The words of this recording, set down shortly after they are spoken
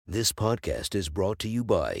This podcast is brought to you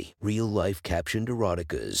by Real Life Captioned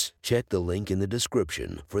Eroticas. Check the link in the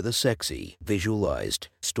description for the sexy, visualized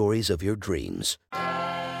stories of your dreams.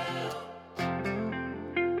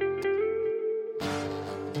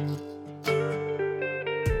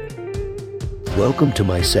 Welcome to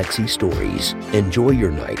my sexy stories. Enjoy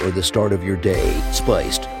your night or the start of your day,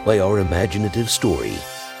 spiced by our imaginative story.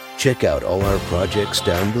 Check out all our projects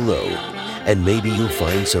down below, and maybe you'll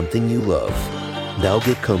find something you love. Now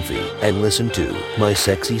get comfy and listen to my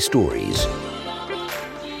sexy stories.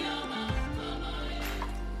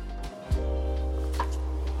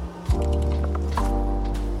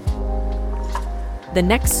 The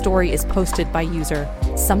next story is posted by user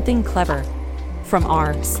Something Clever from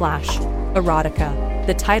r/erotica.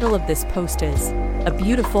 The title of this post is "A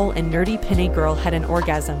beautiful and nerdy Pinay girl had an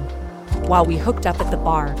orgasm while we hooked up at the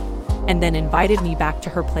bar and then invited me back to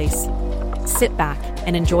her place." Sit back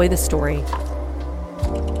and enjoy the story.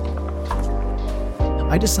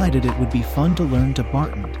 I decided it would be fun to learn to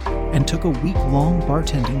bartend and took a week-long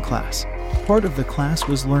bartending class. Part of the class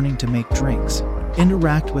was learning to make drinks,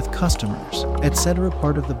 interact with customers, etc.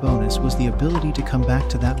 Part of the bonus was the ability to come back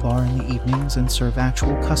to that bar in the evenings and serve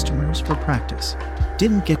actual customers for practice.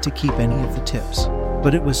 Didn't get to keep any of the tips,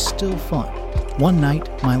 but it was still fun. One night,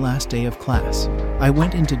 my last day of class, I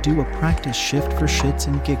went in to do a practice shift for shits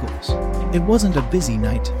and giggles. It wasn't a busy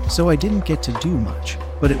night, so I didn't get to do much,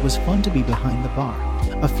 but it was fun to be behind the bar.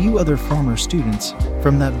 A few other former students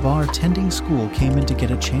from that bartending school came in to get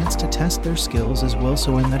a chance to test their skills as well,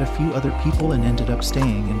 so I met a few other people and ended up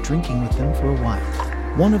staying and drinking with them for a while.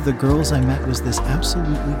 One of the girls I met was this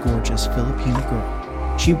absolutely gorgeous Filipina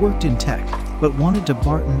girl. She worked in tech, but wanted to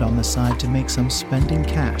bartend on the side to make some spending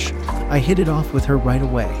cash. I hit it off with her right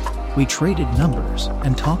away. We traded numbers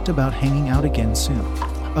and talked about hanging out again soon.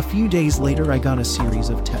 A few days later, I got a series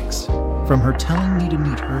of texts from her telling me to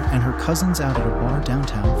meet her and her cousins out at a bar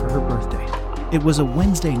downtown for her birthday. It was a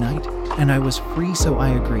Wednesday night, and I was free, so I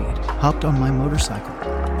agreed, hopped on my motorcycle,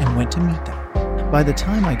 and went to meet them. By the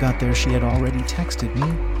time I got there, she had already texted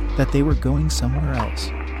me that they were going somewhere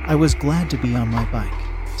else. I was glad to be on my bike,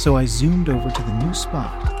 so I zoomed over to the new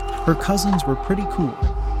spot. Her cousins were pretty cool.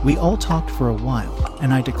 We all talked for a while,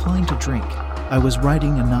 and I declined to drink. I was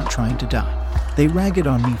riding and not trying to die. They ragged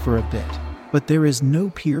on me for a bit, but there is no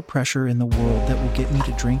peer pressure in the world that will get me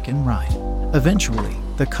to drink and ride. Eventually,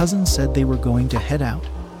 the cousins said they were going to head out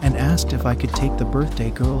and asked if I could take the birthday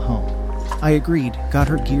girl home. I agreed, got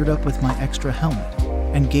her geared up with my extra helmet,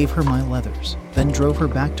 and gave her my leathers, then drove her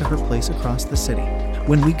back to her place across the city.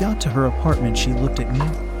 When we got to her apartment, she looked at me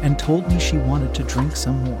and told me she wanted to drink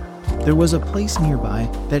some more. There was a place nearby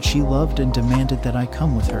that she loved and demanded that I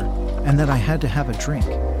come with her, and that I had to have a drink.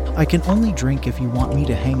 I can only drink if you want me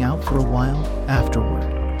to hang out for a while afterward.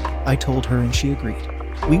 I told her and she agreed.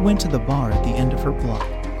 We went to the bar at the end of her block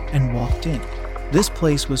and walked in. This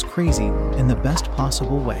place was crazy in the best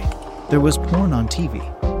possible way. There was porn on TV,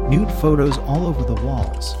 nude photos all over the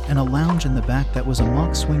walls, and a lounge in the back that was a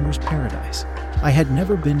mock swinger's paradise. I had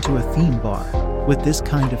never been to a theme bar with this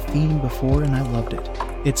kind of theme before, and I loved it.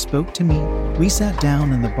 It spoke to me. We sat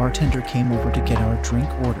down and the bartender came over to get our drink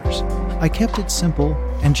orders. I kept it simple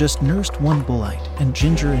and just nursed one Bull Light and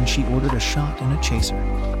ginger, and she ordered a shot and a chaser.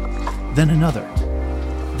 Then another.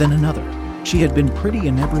 She had been pretty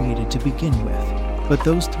inebriated to begin with, but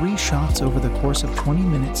those 3 shots over the course of 20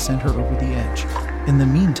 minutes sent her over the edge. In the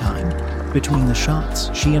meantime, between the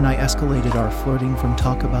shots, she and I escalated our flirting from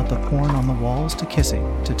talk about the porn on the walls to kissing,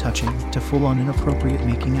 to touching, to full-on inappropriate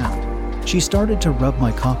making out. She started to rub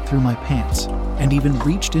my cock through my pants, and even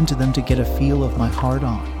reached into them to get a feel of my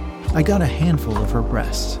hard-on. I got a handful of her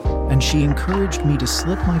breasts, and she encouraged me to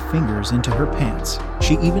slip my fingers into her pants.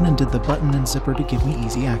 She even undid the button and zipper to give me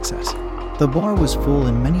easy access. The bar was full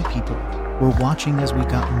and many people were watching as we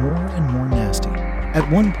got more and more nasty. At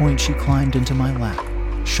one point, she climbed into my lap,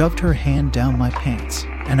 shoved her hand down my pants,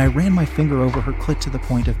 and I ran my finger over her clit to the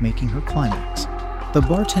point of making her climax. The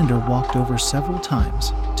bartender walked over several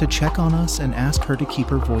times to check on us and asked her to keep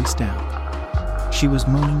her voice down. She was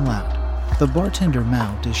moaning loud. The bartender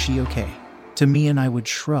mouthed, "Is she okay?" to me, and I would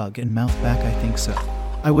shrug and mouth back, "I think so."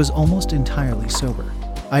 I was almost entirely sober.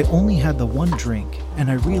 I only had the one drink, and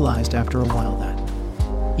I realized after a while that,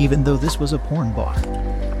 even though this was a porn bar,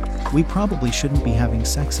 we probably shouldn't be having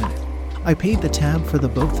sex in it. I paid the tab for the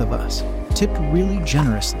both of us, tipped really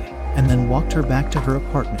generously, and then walked her back to her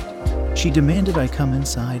apartment. She demanded I come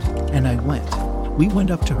inside, and I went. We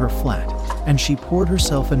went up to her flat, and she poured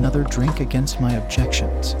herself another drink against my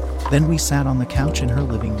objections. Then we sat on the couch in her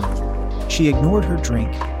living room. She ignored her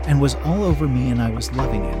drink and was all over me, and I was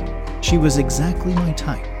loving it. She was exactly my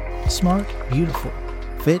type. Smart, beautiful,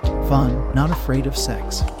 Fit, fun, not afraid of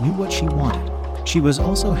sex, knew what she wanted. She was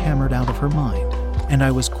also hammered out of her mind, and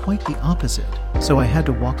I was quite the opposite, so I had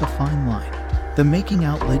to walk a fine line. The making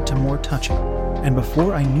out led to more touching, and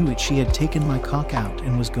before I knew it she had taken my cock out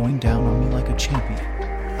and was going down on me like a champion.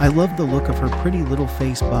 I loved the look of her pretty little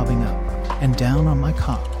face bobbing up and down on my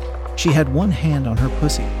cock. She had one hand on her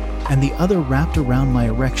pussy, and the other wrapped around my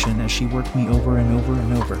erection as she worked me over and over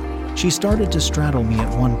and over. She started to straddle me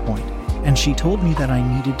at one point, and she told me that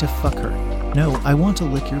I needed to fuck her. No, I want to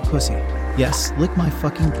lick your pussy. Yes, lick my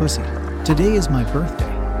fucking pussy. Today is my birthday.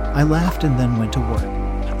 I laughed and then went to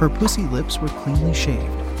work. Her pussy lips were cleanly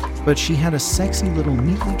shaved, but she had a sexy little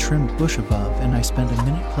neatly trimmed bush above, and I spent a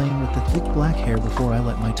minute playing with the thick black hair before I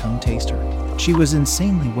let my tongue taste her. She was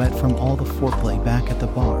insanely wet from all the foreplay back at the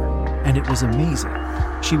bar, and it was amazing.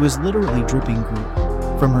 She was literally dripping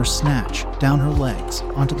group from her snatch down her legs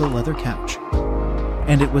onto the leather couch,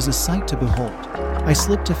 and it was a sight to behold. I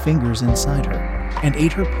slipped two fingers inside her and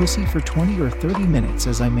ate her pussy for 20 or 30 minutes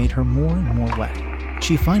as I made her more and more wet.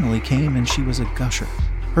 She finally came, and she was a gusher.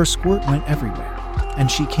 Her squirt went everywhere, and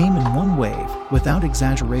she came in one wave, without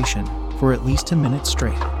exaggeration, for at least a minute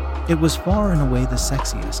straight. It was far and away the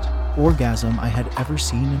sexiest orgasm I had ever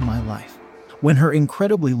seen in my life. When her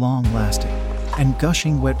incredibly long-lasting and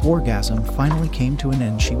gushing wet orgasm finally came to an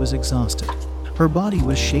end, she was exhausted. Her body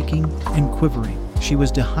was shaking and quivering. She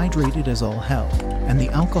was dehydrated as all hell, and the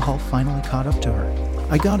alcohol finally caught up to her.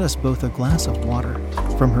 I got us both a glass of water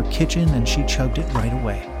from her kitchen, and she chugged it right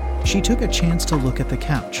away. She took a chance to look at the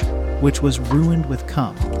couch, which was ruined with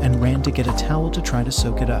cum, and ran to get a towel to try to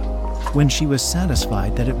soak it up. When she was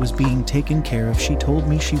satisfied that it was being taken care of, she told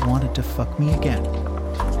me she wanted to fuck me again.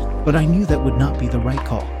 But I knew that would not be the right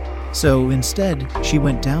call. So instead, she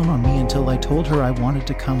went down on me until I told her I wanted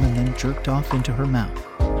to come, and then jerked off into her mouth.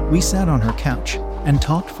 We sat on her couch and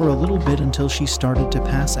talked for a little bit until she started to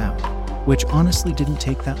pass out, which honestly didn't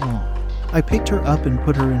take that long. I picked her up and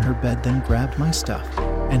put her in her bed, then grabbed my stuff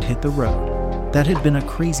and hit the road. That had been a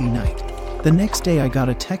crazy night. The next day I got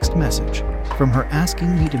a text message from her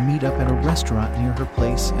asking me to meet up at a restaurant near her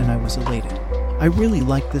place, and I was elated. I really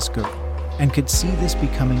liked this girl and could see this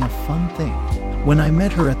becoming a fun thing. When I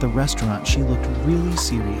met her at the restaurant, she looked really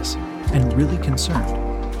serious and really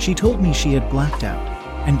concerned. She told me she had blacked out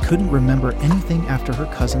and couldn't remember anything after her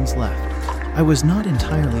cousins left. I was not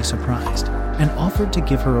entirely surprised and offered to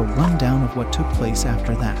give her a rundown of what took place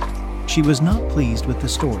after that. She was not pleased with the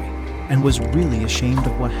story and was really ashamed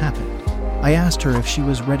of what happened. I asked her if she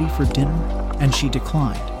was ready for dinner, and she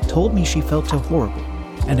declined, told me she felt too horrible,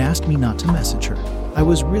 and asked me not to message her. I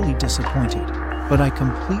was really disappointed, but I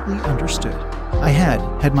completely understood. I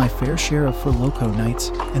had my fair share of For Loco nights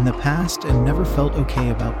in the past and never felt okay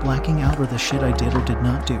about blacking out or the shit I did or did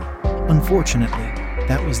not do. Unfortunately,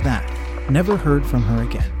 that was that. Never heard from her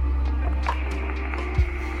again.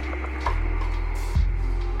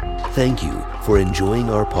 Thank you for enjoying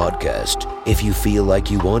our podcast. If you feel like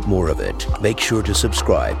you want more of it, make sure to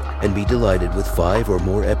subscribe and be delighted with 5 or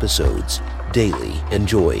more episodes daily.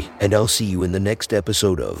 Enjoy, and I'll see you in the next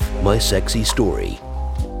episode of My Sexy Story.